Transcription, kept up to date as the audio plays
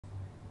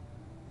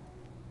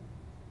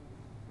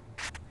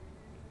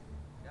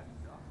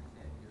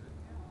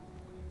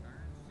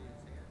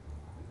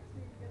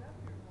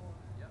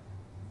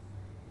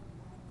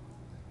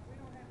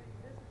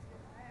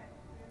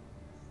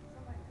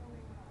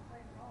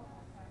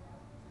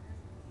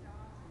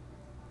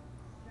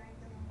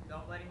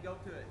let him go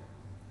to it.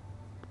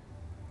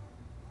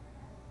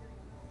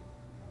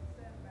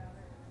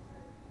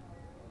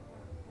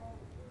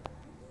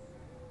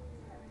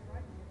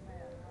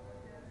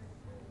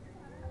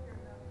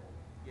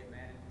 Get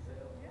mad at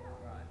yourself? Yeah.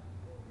 Right.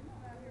 You're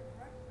not out here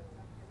practicing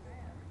enough to get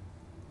mad.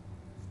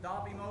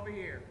 Stop him over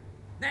here.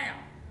 Now!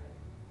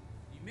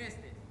 You missed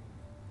it.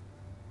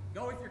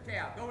 Go with your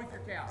cow. Go with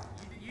your cow.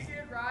 You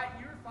did right.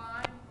 You were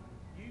fine.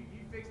 You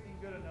fixed him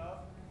good enough.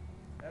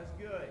 That's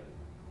good.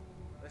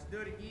 Let's do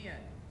it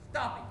again.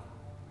 Stop him.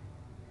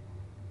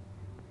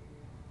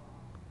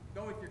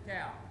 Go with your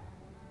cow.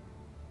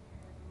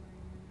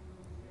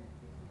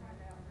 Trying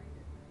to outread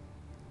it.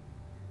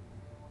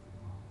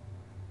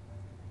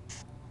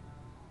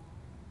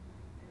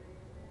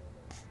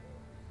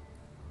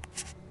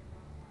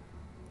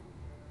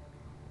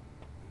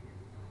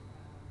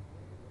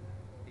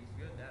 He's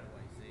good that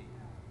way, see?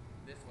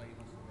 This way he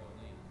wants to roll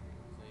in,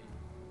 see?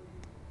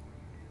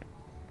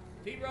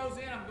 If he rolls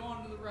in, I'm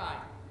going to the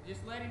right.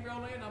 Just let him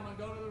roll in, I'm going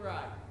to go to the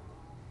right.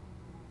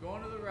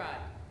 Going to the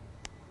right.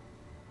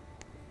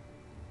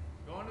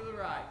 Going to the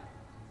right.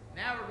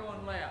 Now we're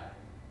going left.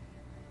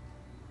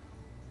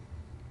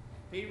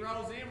 If he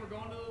rolls in, we're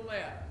going to the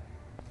left.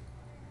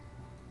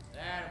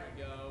 There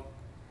we go.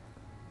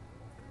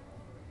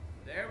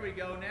 There we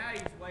go. Now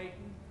he's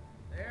waiting.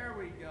 There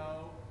we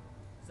go.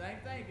 Same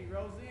thing if he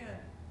rolls in.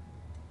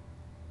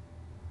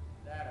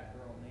 That a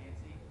girl,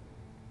 Nancy.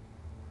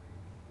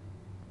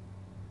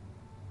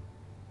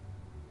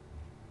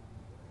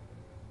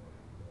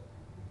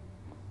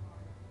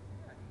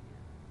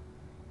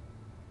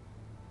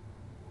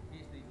 He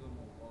just needs a little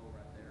more roll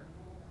right there.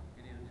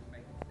 And it'll just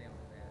make him stay on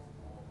his ass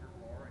longer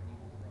for, and he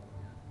won't roll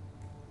in.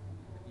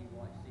 If you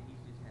watch, see,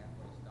 he's just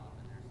halfway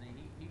stopping there. See,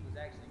 he was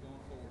actually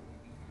going forward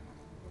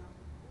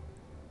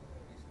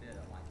instead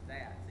of like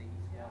that. See,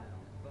 he squatted on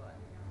his butt.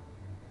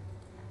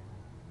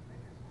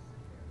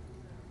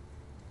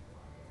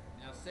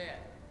 Now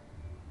set.